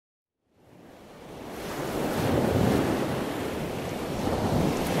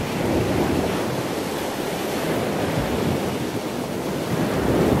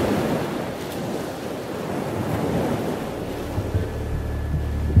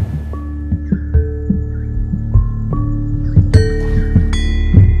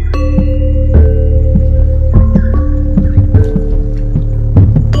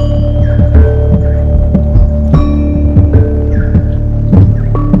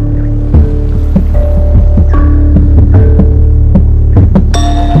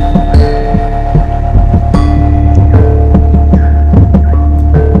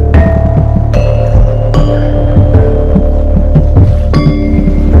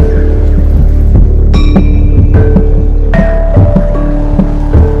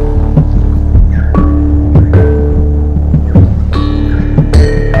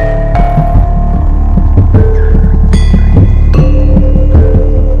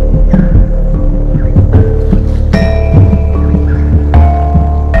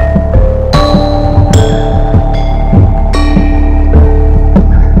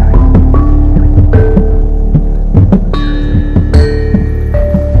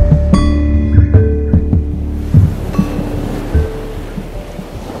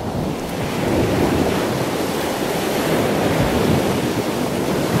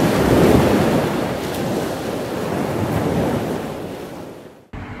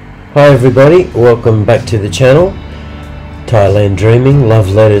Hi everybody, welcome back to the channel. Thailand Dreaming, Love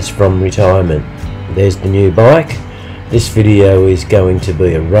Letters from Retirement. There's the new bike. This video is going to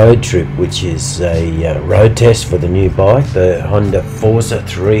be a road trip, which is a road test for the new bike, the Honda Forza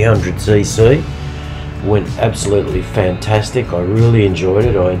 300cc. Went absolutely fantastic. I really enjoyed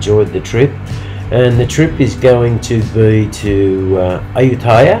it. I enjoyed the trip, and the trip is going to be to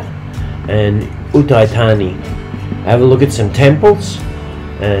Ayutthaya and Ayutthaya. Have a look at some temples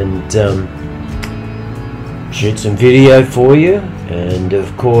and shoot some video for you, and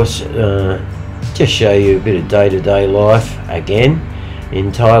of course just show you a bit of day-to-day life again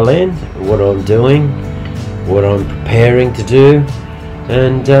in Thailand, what I'm doing, what I'm preparing to do,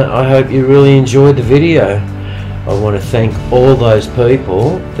 and I hope you really enjoyed the video. I want to thank all those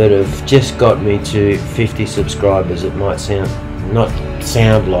people that have just got me to 50 subscribers. It might not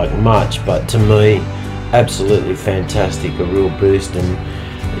sound like much, but to me absolutely fantastic, a real boost, and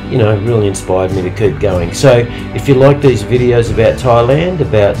you know, really inspired me to keep going. So if you like these videos about Thailand,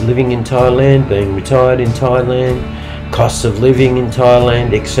 about living in Thailand, being retired in Thailand, costs of living in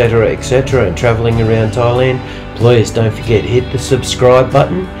Thailand, etc., and traveling around Thailand, please don't forget, hit the subscribe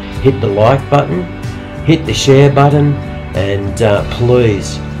button, hit the like button, hit the share button, and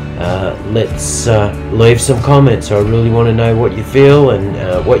please let's leave some comments. I really want to know what you feel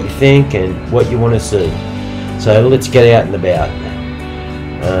and what you think and what you want to see. So let's get out and about.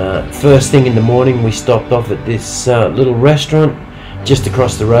 First thing in the morning, we stopped off at this little restaurant just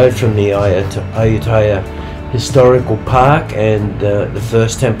across the road from the Ayutthaya Historical Park and the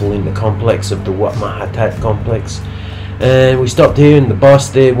first temple in the complex of the Wat Mahathat complex. And we stopped here, and the boss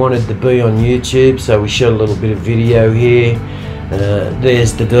there wanted to be on YouTube, so we shot a little bit of video here.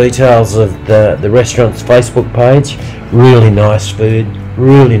 There's the details of the restaurant's Facebook page. Really nice food,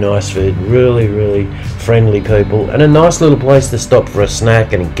 really friendly people, and a nice little place to stop for a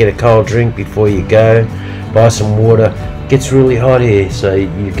snack and get a cold drink before you go, buy some water. It gets really hot here, so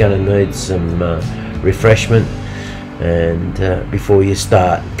you're going to need some refreshment and before you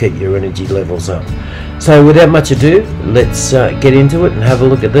start, keep your energy levels up. So without much ado, let's get into it and have a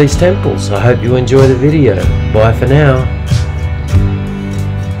look at these temples. I hope you enjoy the video. Bye for now.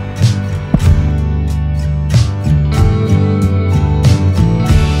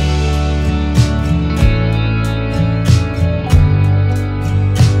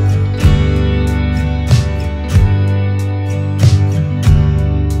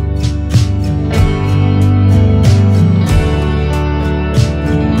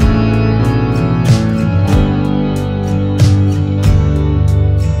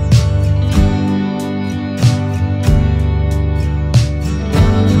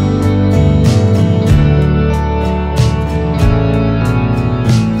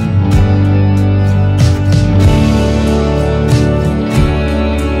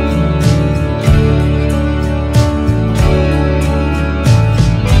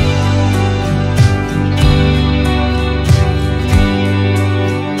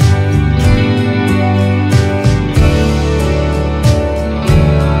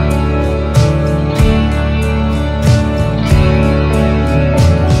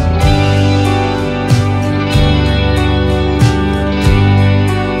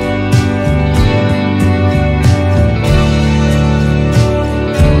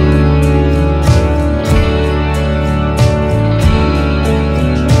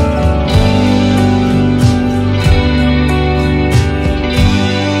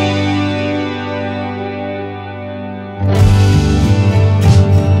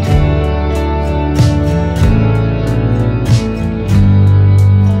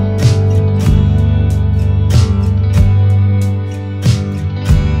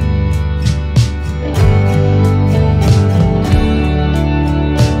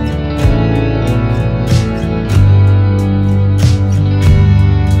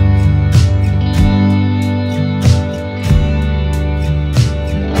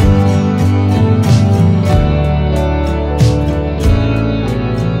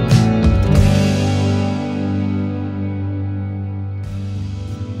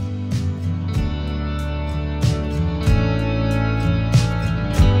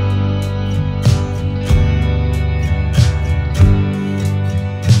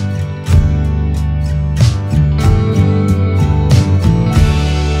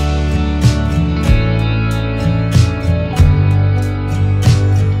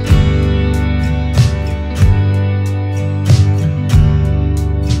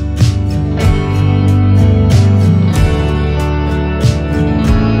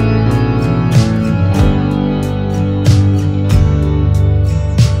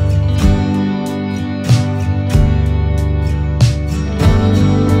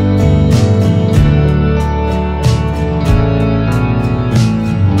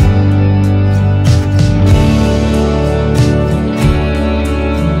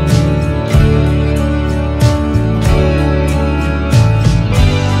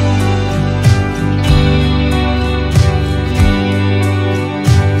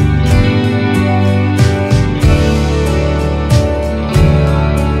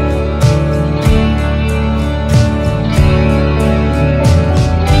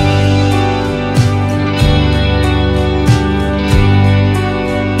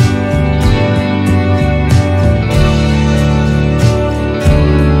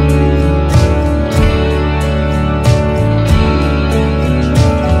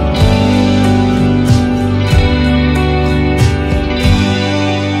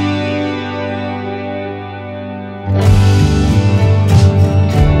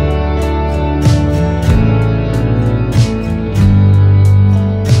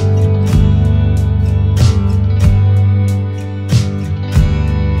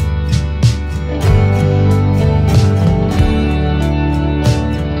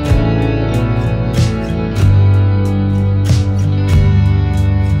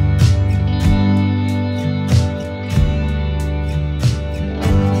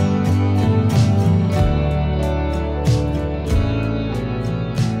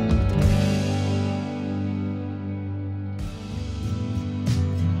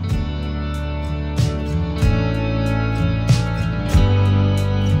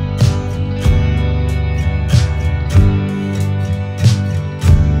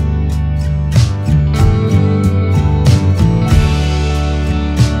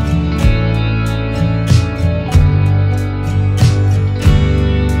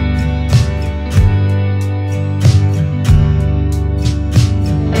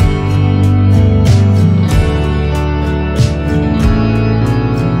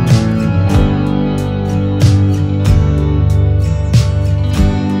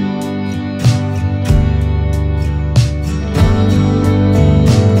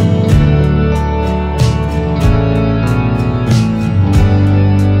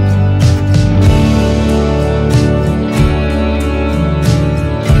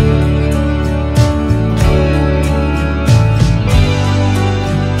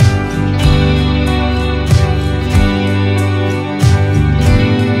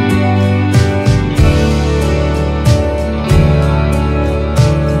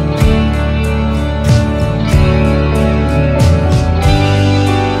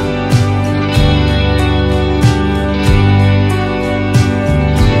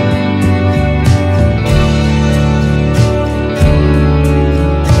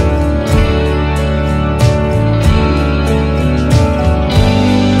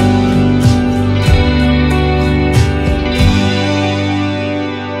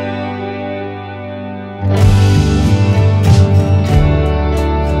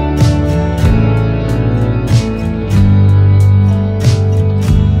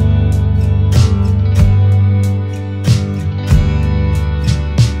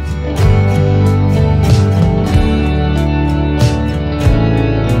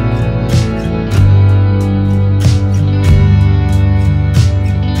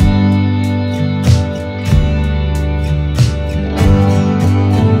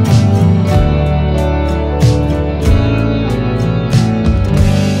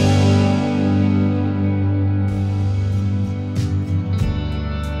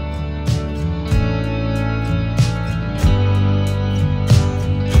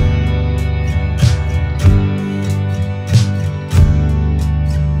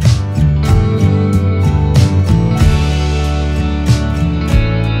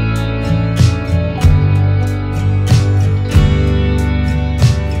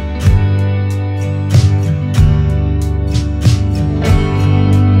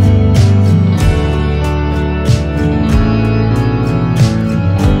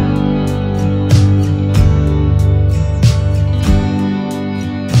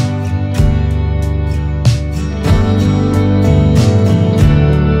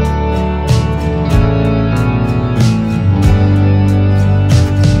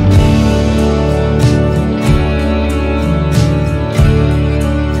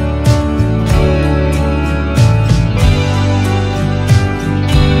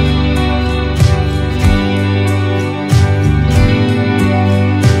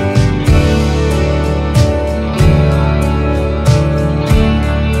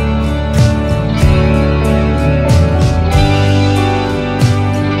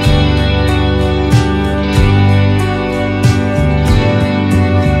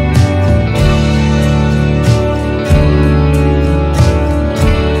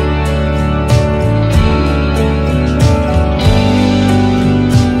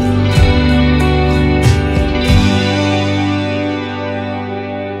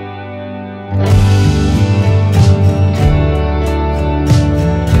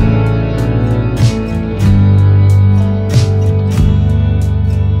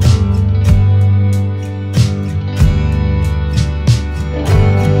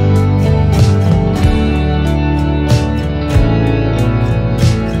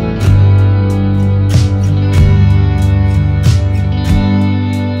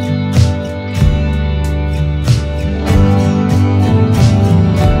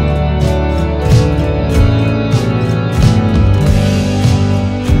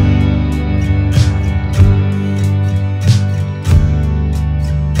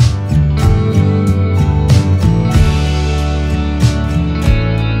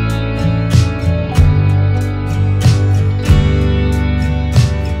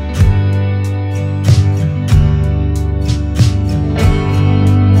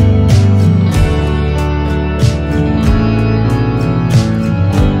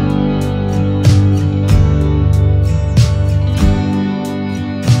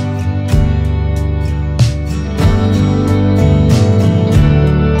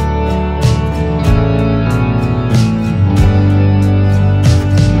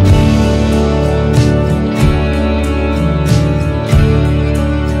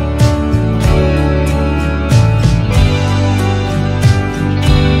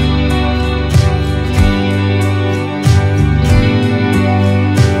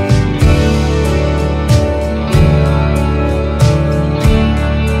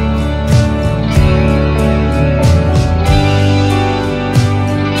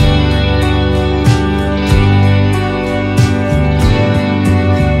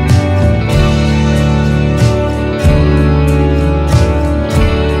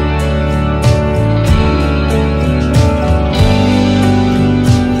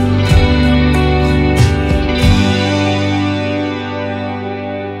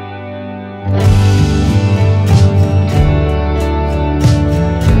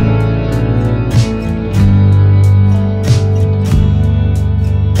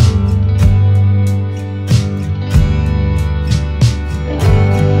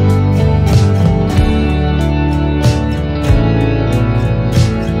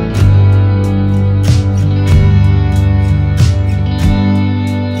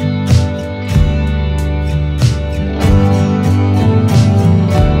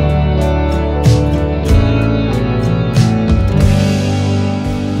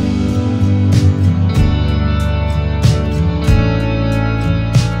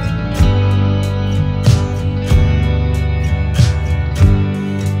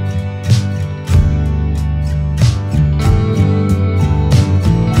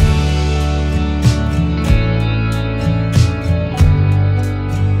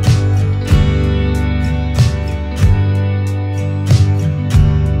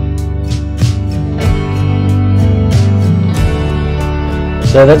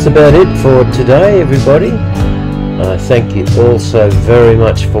 So that's about it for today, everybody. Thank you all so very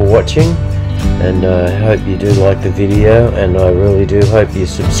much for watching, and I hope you do like the video, and I really do hope you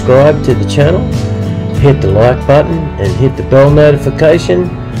subscribe to the channel, hit the like button and hit the bell notification,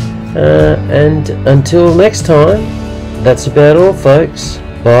 and until next time, that's about all, folks.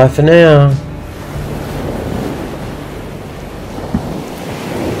 Bye for now.